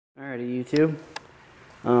Alrighty, YouTube.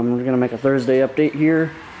 We're gonna make a Thursday update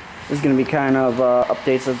here. This is gonna be kind of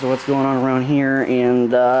updates as to what's going on around here,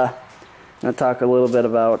 and I'm gonna talk a little bit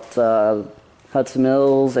about Hudson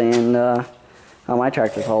Mills and how my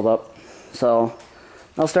tractor's hauled up. So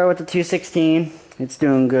I'll start with the 216. It's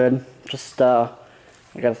doing good. Just I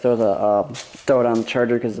gotta throw it on the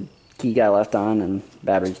charger because the key got left on and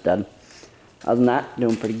battery's dead. Other than that,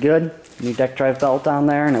 doing pretty good. New deck drive belt on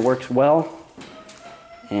there, and it works well.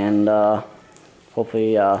 And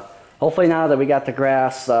hopefully now that we got the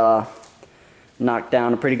grass knocked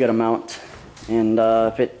down a pretty good amount, and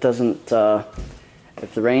if it doesn't,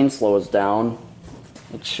 if the rain slows down,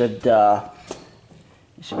 it should be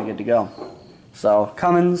good to go. So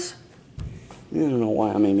Cummins, I don't know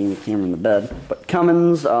why I'm aiming the camera in the bed, but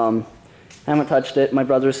Cummins, haven't touched it. My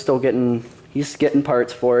brother's still he's getting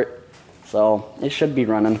parts for it, so it should be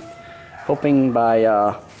running. Hoping by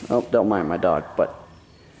oh, don't mind my dog, but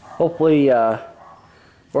hopefully,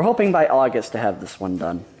 we're hoping by August to have this one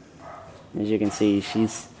done. As you can see,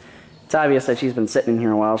 it's obvious that she's been sitting in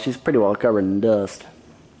here a while. She's pretty well covered in dust.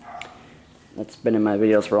 That's been in my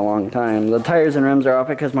videos for a long time. The tires and rims are off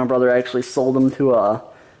because my brother actually sold them to a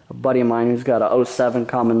buddy of mine who's got a 07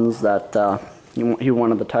 Cummins that he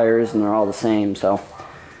wanted the tires, and they're all the same. So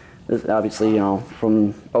this, obviously, you know,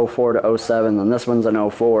 from 04 to 07, and this one's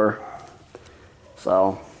an 04.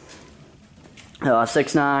 So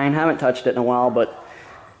 6.9, haven't touched it in a while, but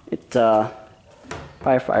it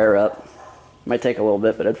probably fire up. Might take a little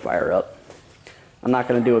bit, but it'd fire up. I'm not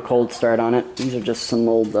going to do a cold start on it. These are just some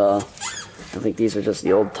old, I think these are just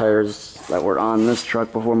the old tires that were on this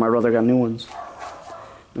truck before my brother got new ones.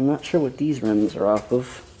 I'm not sure what these rims are off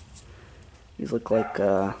of. These look like,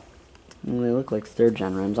 they look like 3rd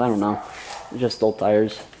gen rims. I don't know. They're just old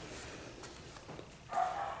tires.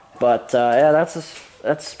 But yeah,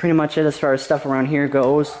 that's pretty much it as far as stuff around here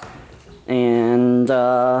goes. And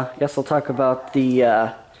I guess I'll talk about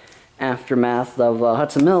the aftermath of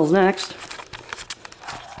Hudson Mills next.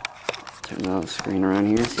 Turn the screen around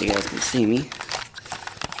here so you guys can see me.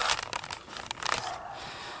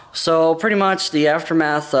 So pretty much the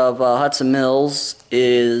aftermath of Hudson Mills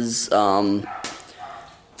is, the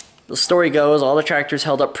story goes, all the tractors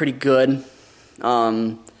held up pretty good.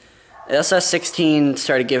 SS16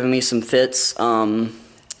 started giving me some fits. I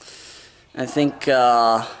think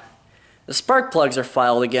the spark plugs are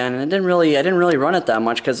filed again, and I didn't really run it that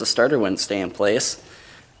much because the starter wouldn't stay in place.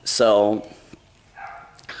 So,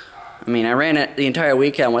 I mean, I ran it the entire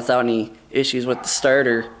weekend without any issues with the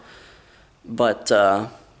starter, but I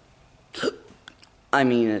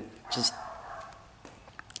mean, it just,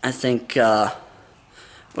 I think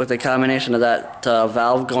with the combination of that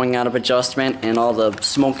valve going out of adjustment and all the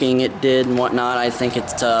smoking it did and whatnot, I think it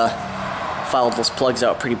fouled those plugs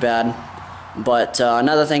out pretty bad. But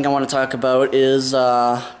another thing I want to talk about is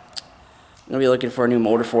I'm going to be looking for a new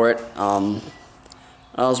motor for it. I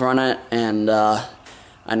was running it, and I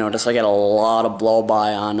noticed I got a lot of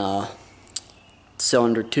blow-by on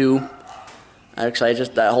cylinder 2. Actually,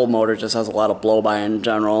 that whole motor just has a lot of blow-by in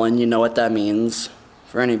general, and you know what that means.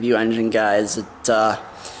 For any of you engine guys,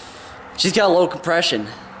 she's got low compression,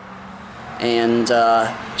 and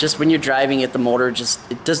just when you're driving it, the motor it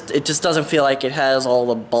just doesn't feel like it has all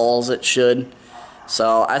the balls it should.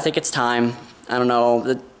 So I think it's time. I don't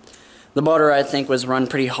know, the motor I think was run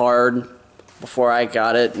pretty hard before I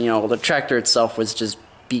got it. You know, the tractor itself was just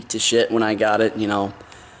beat to shit when I got it. You know,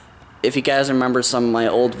 if you guys remember some of my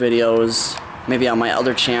old videos, maybe on my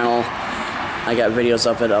other channel, I got videos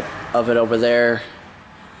of it over there.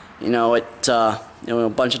 You know, a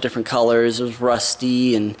bunch of different colors. It was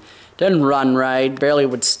rusty and didn't run right, barely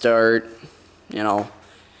would start. You know,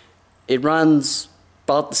 it runs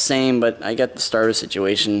about the same, but I got the starter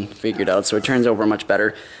situation figured out, so it turns over much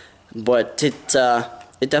better. But it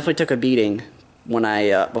definitely took a beating when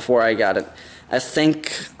before I got it. I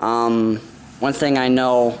think one thing I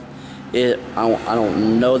know, I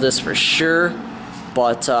don't know this for sure,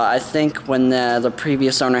 but I think when the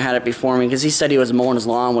previous owner had it before me, because he said he was mowing his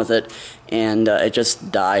lawn with it, and it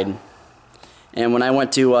just died. And when I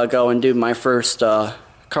went to go and do my first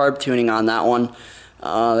carb tuning on that one,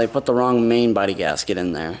 they put the wrong main body gasket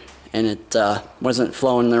in there, and it wasn't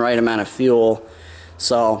flowing the right amount of fuel.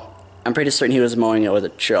 So I'm pretty certain he was mowing it with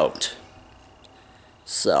it choked.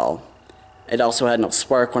 So it also had no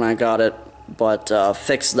spark when I got it, but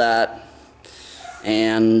fixed that.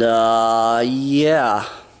 And yeah,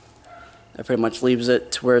 that pretty much leaves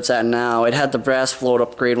it to where it's at now. It had the brass float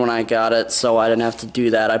upgrade when I got it, so I didn't have to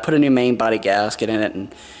do that. I put a new main body gasket in it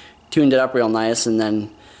and tuned it up real nice, and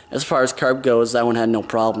then as far as carb goes, that one had no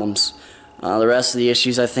problems. The rest of the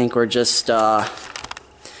issues I think were just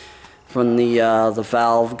from the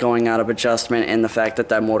valve going out of adjustment, and the fact that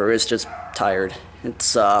that motor is just tired.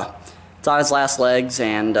 It's on its last legs,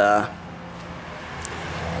 and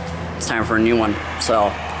it's time for a new one.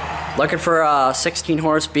 So looking for a 16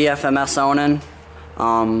 horse BFMS Onan.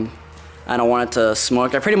 I don't want it to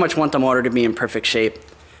smoke. I pretty much want the motor to be in perfect shape.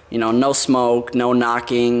 You know, no smoke, no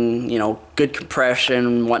knocking, you know, good compression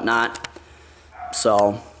and whatnot.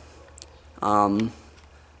 So I'm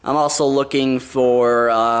also looking for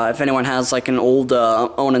if anyone has like an old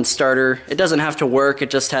Onan starter. It doesn't have to work, it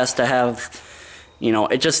just has to have, you know,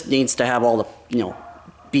 it just needs to have all the, you know,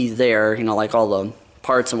 be there, you know, like all the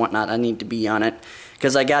parts and whatnot I need to be on it.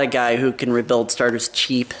 Because I got a guy who can rebuild starters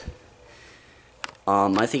cheap.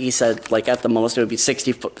 I think he said like at the most it would be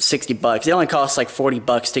 60 bucks. It only costs like 40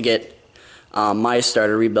 bucks to get my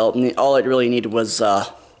starter rebuilt, and all it really needed was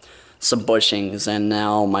some bushings, and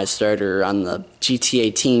now my starter on the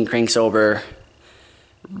GT18 cranks over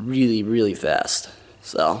really, really fast.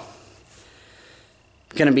 So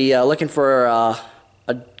I'm gonna be looking for a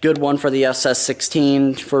good one for the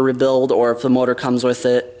SS16 for rebuild, or if the motor comes with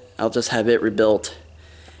it, I'll just have it rebuilt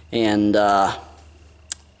and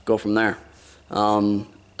go from there.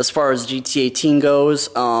 As far as GT18 goes,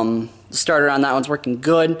 the starter on that one's working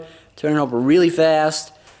good, turning over really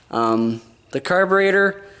fast. The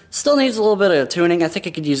carburetor still needs a little bit of tuning. I think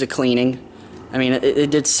it could use a cleaning. I mean,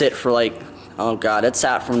 it did sit for like, oh god, it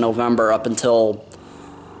sat from November up until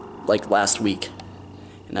like last week,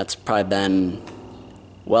 and that's probably been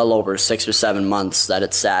well over 6 or 7 months that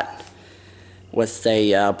it sat with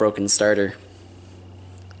a broken starter.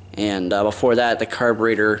 And before that, the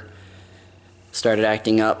carburetor started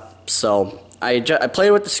acting up. So I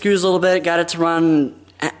played with the screws a little bit, got it to run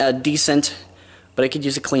decent, but it could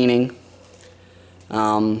use a cleaning.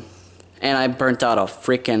 And I burnt out a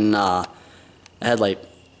freaking headlight.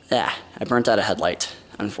 Yeah, I burnt out a headlight,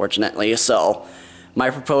 unfortunately. So my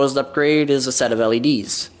proposed upgrade is a set of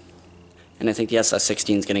LEDs. And I think the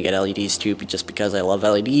SS16 is going to get LEDs too, just because I love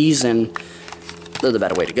LEDs and they're the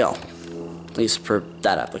better way to go, at least for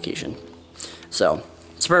that application. So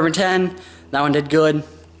Suburban 10, that one did good.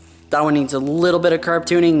 That one needs a little bit of carb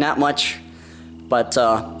tuning, not much, but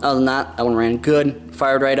other than that one ran good,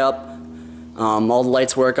 fired right up. All the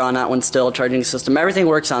lights work on that one still, charging system, everything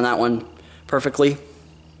works on that one perfectly.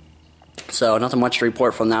 So nothing much to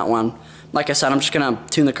report from that one. Like I said, I'm just going to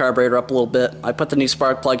tune the carburetor up a little bit. I put the new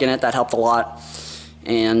spark plug in it, that helped a lot.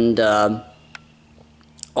 And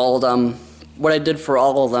all of them, what I did for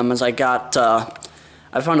all of them is I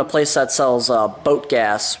found a place that sells boat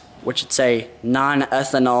gas, which it's a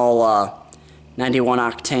non-ethanol 91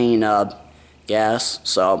 octane gas.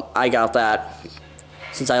 So I got that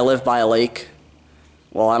since I live by a lake.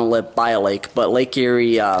 Well, I don't live by a lake, but Lake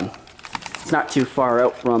Erie, it's not too far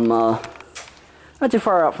out from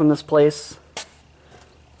this place.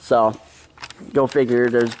 So go figure,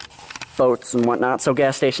 there's boats and whatnot, so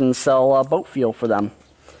gas stations sell boat fuel for them.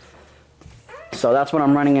 So that's what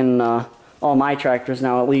I'm running in all my tractors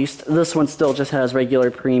now, at least. This one still just has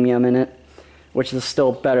regular premium in it, which is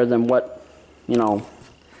still better than what, you know,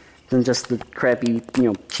 than just the crappy, you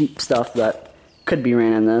know, cheap stuff that could be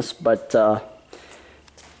ran in this. But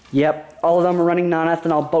yep, all of them are running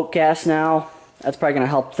non-ethanol boat gas now. That's probably going to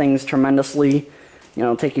help things tremendously. You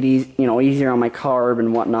know, take it easy, you know, easier on my carb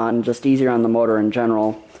and whatnot, and just easier on the motor in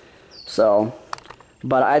general. So,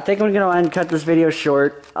 but I think I'm going to go ahead and cut this video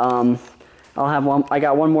short. I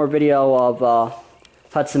got one more video of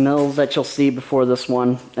Hudson Mills that you'll see before this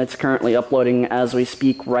one. It's currently uploading as we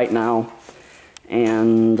speak right now.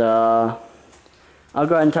 And I'll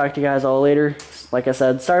go ahead and talk to you guys all later. Like I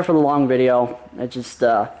said, sorry for the long video. I just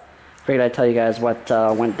figured I'd tell you guys what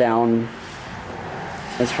went down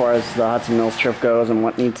as far as the Hudson Mills trip goes and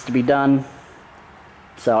what needs to be done.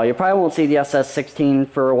 So you probably won't see the SS16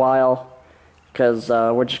 for a while, because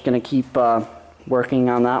we're just going to keep working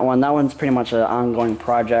on that one. That one's pretty much an ongoing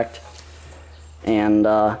project, and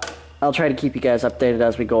I'll try to keep you guys updated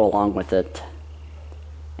as we go along with it.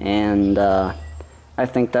 And I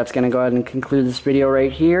think that's going to go ahead and conclude this video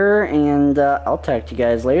right here, and I'll talk to you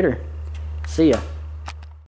guys later. See ya.